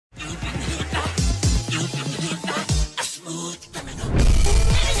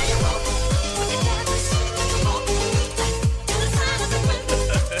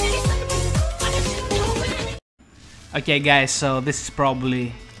Okay guys, so this is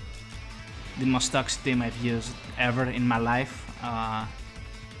probably the most toxic team I've used ever in my life. I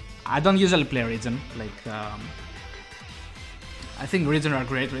don't usually play Region, like I think Region are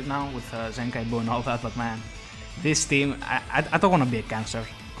great right now with Zenkai Buu and all that, but man, this team, I don't want to be a cancer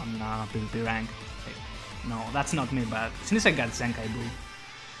on PvP rank. Like, no, that's not me, but since I got Zenkai Buu,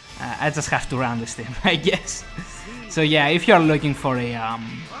 I just have to run this team, I guess. So yeah, if you're looking for a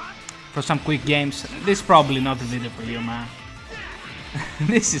for some quick games, this is probably not the video for you, man.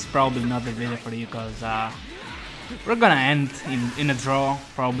 This is probably not the video for you, because we're gonna end in a draw,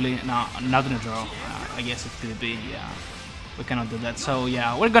 probably. No, not in a draw. I guess it could be, yeah. We cannot do that, so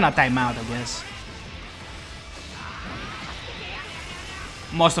yeah, we're gonna time out, I guess.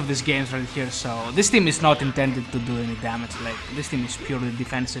 Most of these games right here, so this team is not intended to do any damage. Like, this team is purely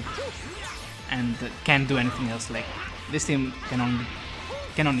defensive and can't do anything else. Like, this team can only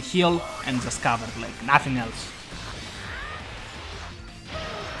heal and just cover, like nothing else.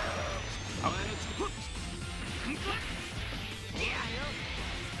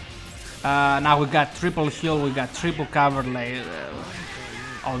 Now we got triple heal, we got triple cover, like...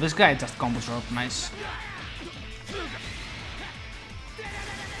 oh, this guy just combo drop, nice.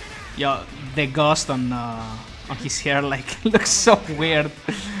 Yo, the ghost on his hair, like, looks so weird.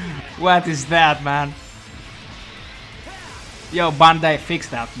 What is that, man? Yo, Bandai, fix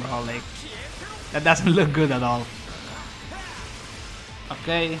that, bro, like... that doesn't look good at all.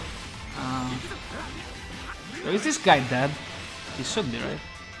 Okay. So is this guy dead? He should be, right?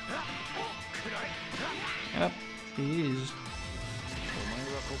 Yep, he is.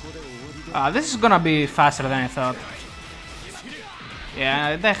 This is gonna be faster than I thought.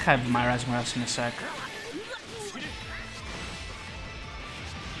 Yeah, they have my Rising Rush in a sec.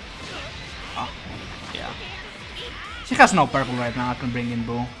 Oh, yeah. He has no purple right now, I can bring in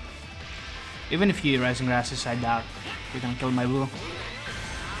Buu. Even if he Rising Rushes, I doubt we can kill my Buu.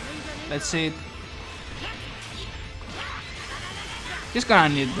 Let's see it. He's gonna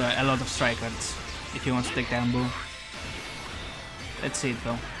need a lot of strike cards if he wants to take down Buu. Let's see it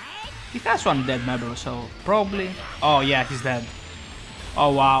though. He has one dead member, so probably... oh yeah, he's dead.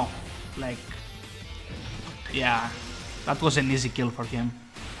 Oh wow. Like... yeah, that was an easy kill for him.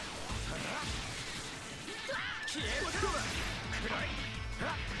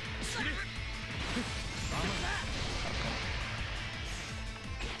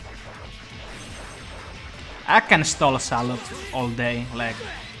 I can stall a salad all day, like...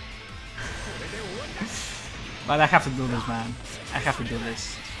 but I have to do this, man. I have to do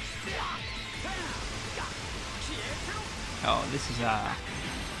this. Oh, this is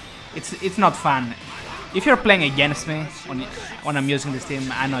it's not fun. If you're playing against me when I'm using this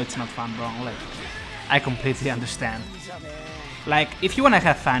team, I know it's not fun, bro. Like, I completely understand. Like, if you wanna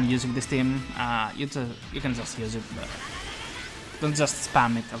have fun using this team, you can just use it, but don't just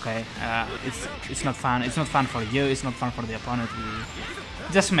spam it, okay? It's not fun. It's not fun for you. It's not fun for the opponent.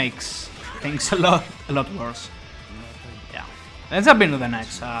 It just makes things a lot worse. Yeah. Let's jump into the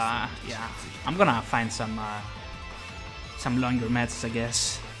next. Yeah, I'm gonna find some longer matches, I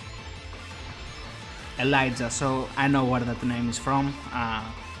guess. Elijah. So I know where that name is from.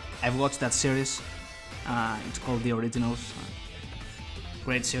 I've watched that series. It's called The Originals.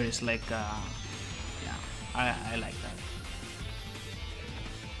 Great series. Like, yeah, I like that.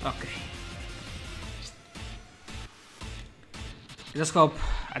 Okay. I just hope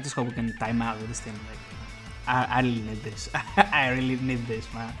we can time out with this thing. Like, I really need this. I really need this,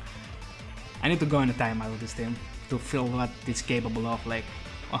 man. I need to go in a timeout with this team to feel what it's capable of, like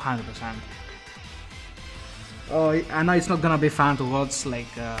 100%. Oh, I know it's not gonna be fun to watch,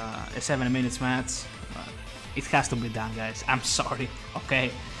 like a 7 minutes match, but it has to be done, guys. I'm sorry,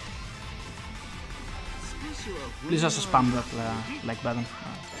 okay? Please also spam that like button.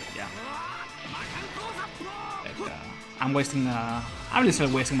 Yeah. Like, I'm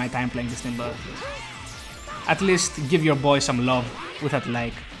literally wasting my time playing this thing, but at least give your boy some love with that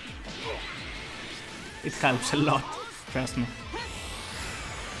like. It helps a lot, trust me.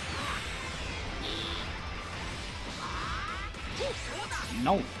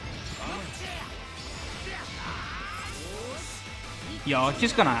 No. Yo,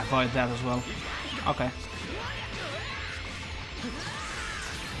 he's gonna avoid that as well. Okay.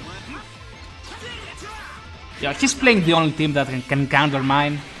 Yeah, he's playing the only team that can counter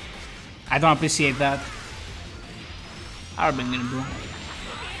mine. I don't appreciate that. I'll bring in Buu.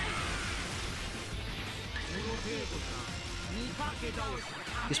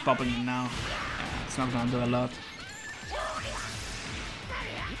 He's popping in now. Yeah, it's not gonna do a lot.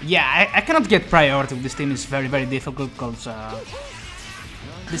 Yeah, I cannot get priority with this team. It's very, very difficult because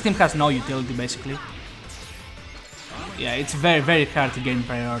this team has no utility basically. Yeah, it's very, very hard to gain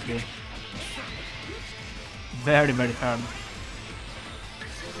priority. Very, very hard.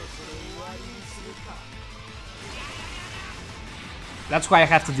 That's why I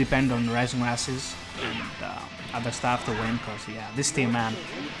have to depend on Rising Rasses and other stuff to win, cause yeah, this team, man,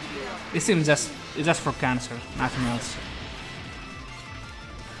 this team is just for cancer, nothing else.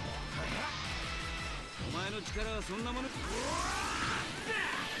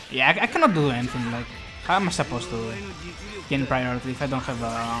 Yeah, I cannot do anything. Like, how am I supposed to gain priority if I don't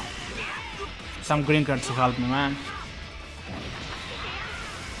have some green cards to help me, man?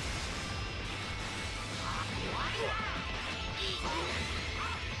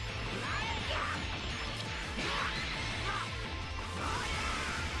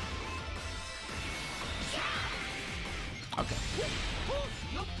 Okay.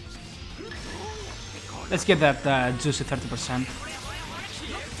 Let's get that juicy 30%.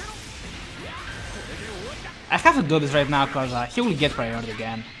 I have to do this right now because he will get priority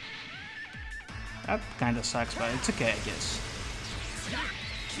again. That kinda sucks, but it's okay, I guess.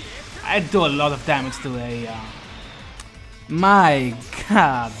 I do a lot of damage to a... My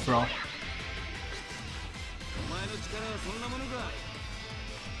god, bro.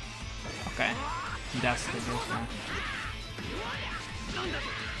 Okay. That's the good one.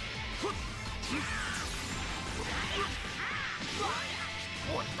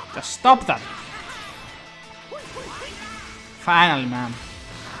 Just stop that! Finally, man.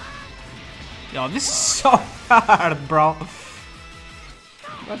 Yo, this is so hard, bro.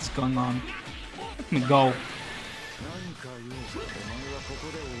 What's going on? Let me go.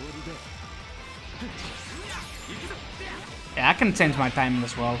 Yeah, I can change my timing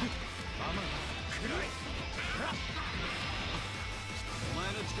as well.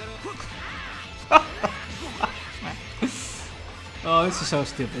 Oh, this is so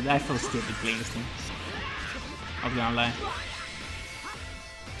stupid. I feel stupid playing this thing. Not gonna lie.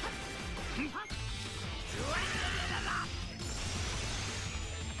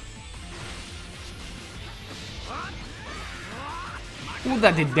 Ooh,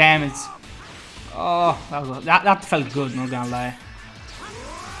 that did damage. Oh, that felt good, not gonna lie.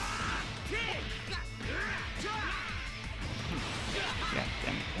 God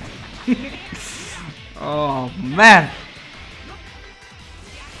damn it. Oh, man.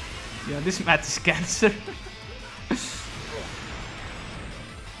 Yeah, this match is cancer.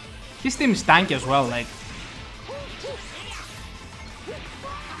 His team is tanky as well, like.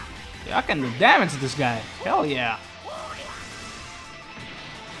 Yeah, I can do damage to this guy. Hell yeah.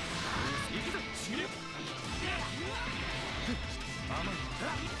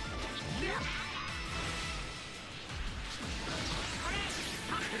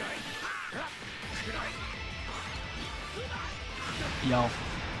 Yo.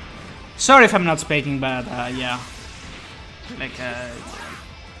 Sorry if I'm not speaking, but yeah. Like, I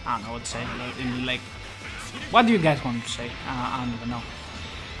don't know what to say. Like, what do you guys want to say? I don't even know.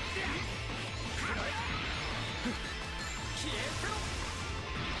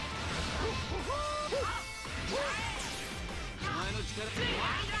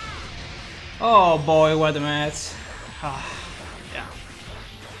 Oh boy, what a match. Yeah.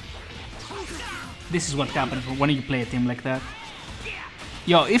 This is what happens when you play a team like that.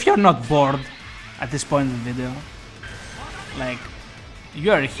 Yo, if you're not bored at this point in the video, like,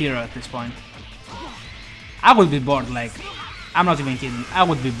 you're a hero at this point. I would be bored, like, I'm not even kidding, I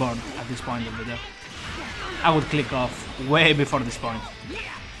would be bored at this point in the video. I would click off way before this point.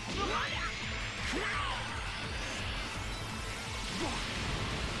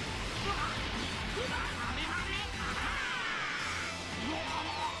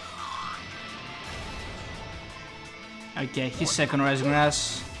 Okay, his second Rising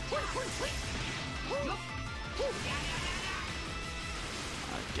Rass.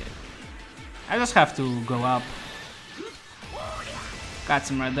 Okay. I just have to go up. Got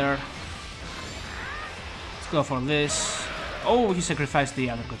him right there. Let's go for this. Oh, he sacrificed the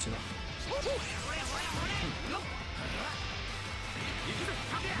other Godzilla.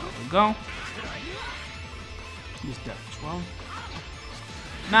 There we go. He's dead as well.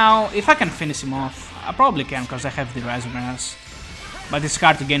 Now, if I can finish him off, I probably can because I have the Rising Rass. But it's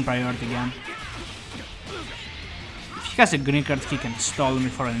hard to gain priority again. If he has a green card, he can stall me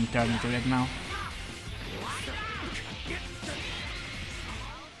for an eternity right now.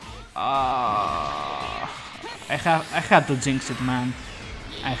 I had to jinx it, man.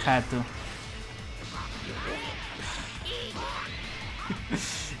 I had to.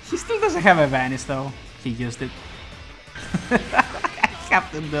 He still doesn't have a vanish though. He used it. I have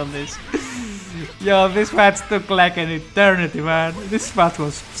to do this. Yo, this match took like an eternity, man. This match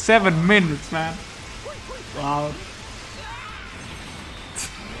was 7 minutes, man. Wow.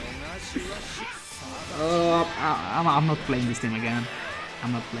 I'm not playing this team again.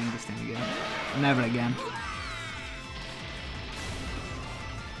 I'm not playing this team again. Never again.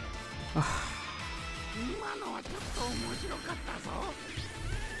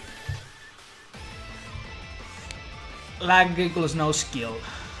 Lag equals no skill.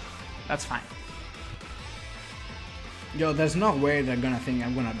 That's fine. Yo, there's no way they're gonna think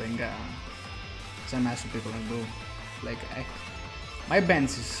I'm gonna bring some master people in blue. Like, my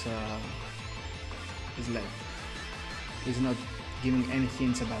bench is like, is not giving any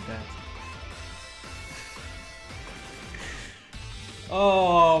hints about that.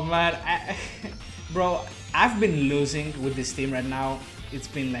 Oh man, bro, I've been losing with this team right now. It's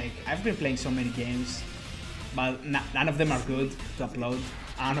been like, I've been playing so many games, but none of them are good to upload.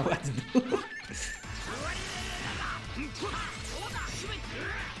 I don't know what to do.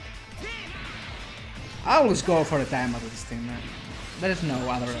 I always go for a timeout with this team, man. There's no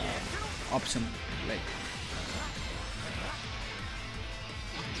other option. Like,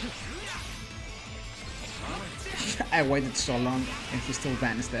 I waited so long and he still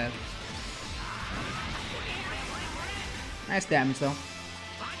vanished there. Nice damage though.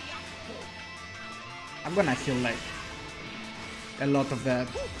 I'm gonna heal like a lot of that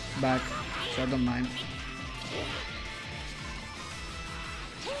back, so I don't mind.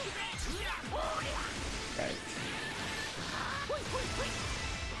 Right.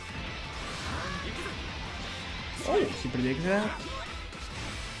 Oh, he predicted that.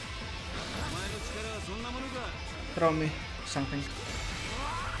 Throw me something.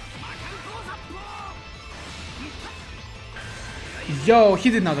 Yo, he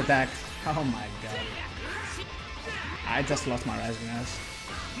did not attack. Oh my god. I just lost my rising ass.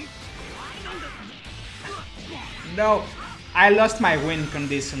 No, I lost my win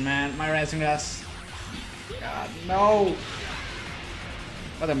condition, man. My rising ass. God, no.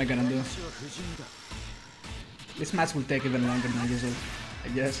 What am I gonna do? This match will take even longer than usual, I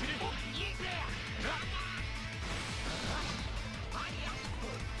guess.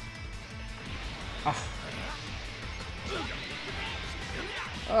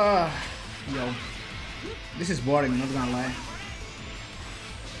 Yo. This is boring, not gonna lie.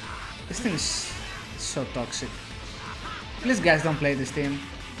 This thing is so toxic. Please guys, don't play this team.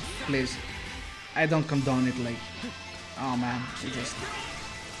 Please. I don't condone it, like... Oh man, it's just...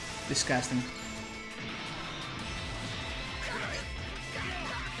 disgusting.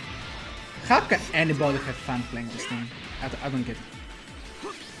 How can anybody have fun playing this team? I don't get it.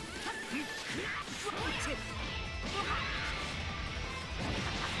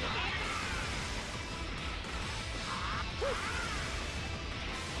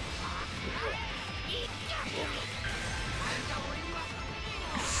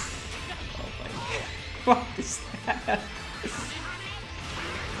 What is that?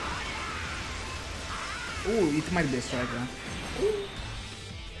 Ooh, it might be a strike, huh?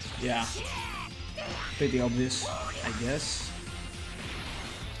 Yeah. Pretty obvious, I guess.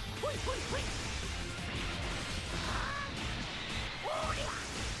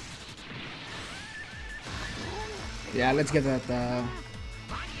 Yeah, let's get that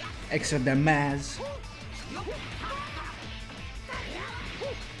extra damage.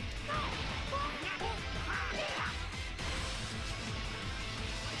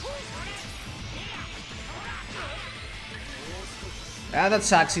 Ah, that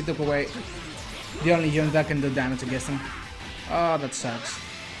sucks, he took away the only unit that can do damage against him. Oh, that sucks.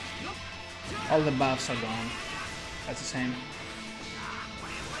 All the buffs are gone. That's a shame.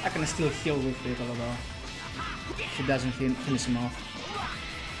 I can still heal with Piccolo though. If he doesn't finish him off.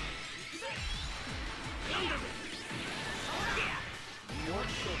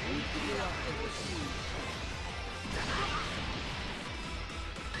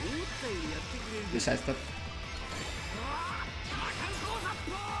 Besides that.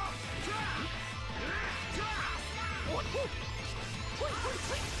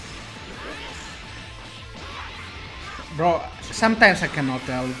 Bro, sometimes I cannot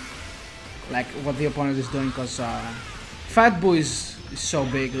tell like what the opponent is doing because Fat Boo is so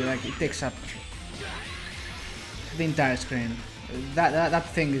big, like it takes up the entire screen. That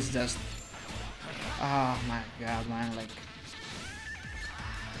thing is just, oh my god, man, like.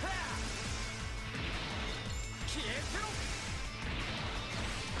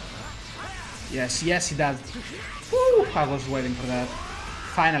 Yes, yes, he does. Woo, I was waiting for that.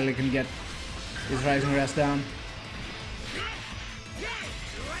 Finally can get his rising rest down.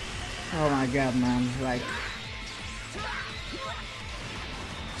 Oh my god, man, like...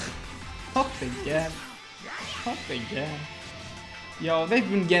 Hop again. Hop again. Yo, they've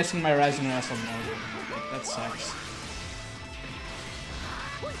been guessing my rising rest on more. Like, that sucks.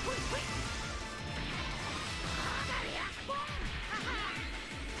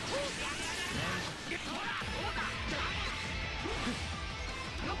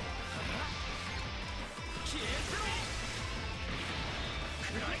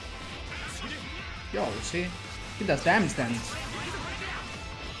 Yo, see? He does damage then.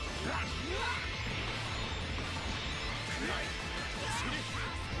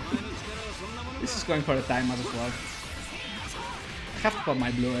 This is going for a timeout as well. I have to pop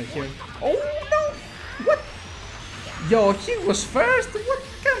my blue right here. Oh no! What? Yo, he was first? What?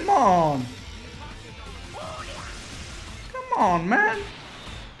 Come on! Come on, man!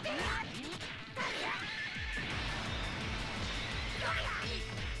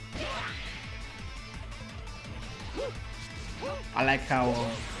 I like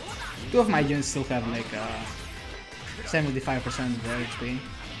how two of my units still have like 75% of their HP.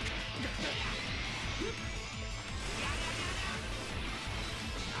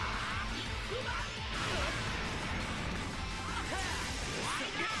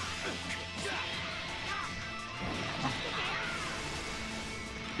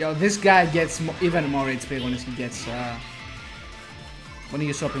 Yo, this guy gets even more HP when he gets when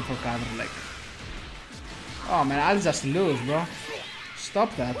he's shopping for cover. Like, oh man, I'll just lose, bro.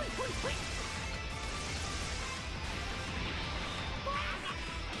 Stop that.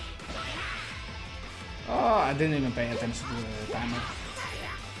 Oh, I didn't even pay attention to the timer.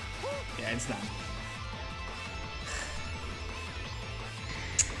 Yeah, it's done.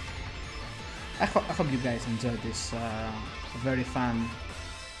 I hope you guys enjoyed this very fun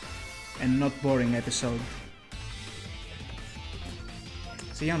and not boring episode.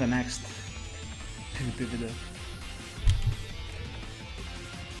 See you on the next PvP video.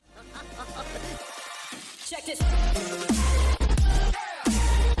 Check this.